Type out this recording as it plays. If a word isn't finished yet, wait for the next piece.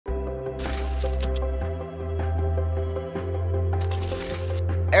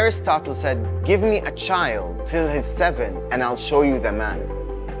Aristotle said, "Give me a child till he's 7 and I'll show you the man."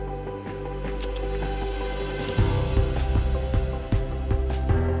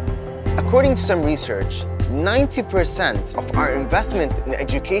 According to some research, 90% of our investment in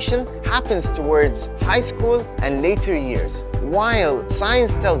education happens towards high school and later years, while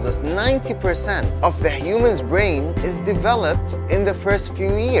science tells us 90% of the human's brain is developed in the first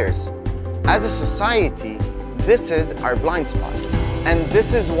few years. As a society, this is our blind spot. And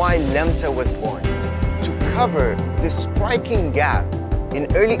this is why Lamsa was born, to cover this striking gap in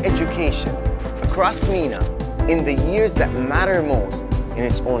early education across MENA in the years that matter most in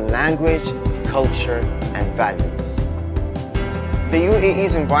its own language, culture, and values. The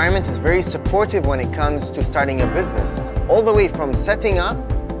UAE's environment is very supportive when it comes to starting a business, all the way from setting up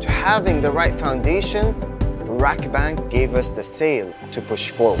to having the right foundation. RAKBANK gave us the sail to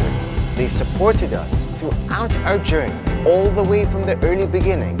push forward. They supported us throughout our journey, all the way from the early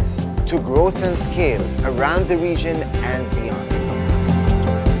beginnings to growth and scale around the region and beyond.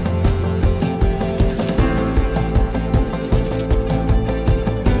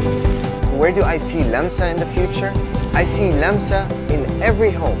 Where do I see Lamsa in the future? I see Lamsa in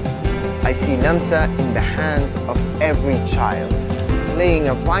every home. I see Lamsa in the hands of every child, playing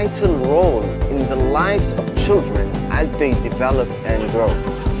a vital role in the lives of children as they develop and grow.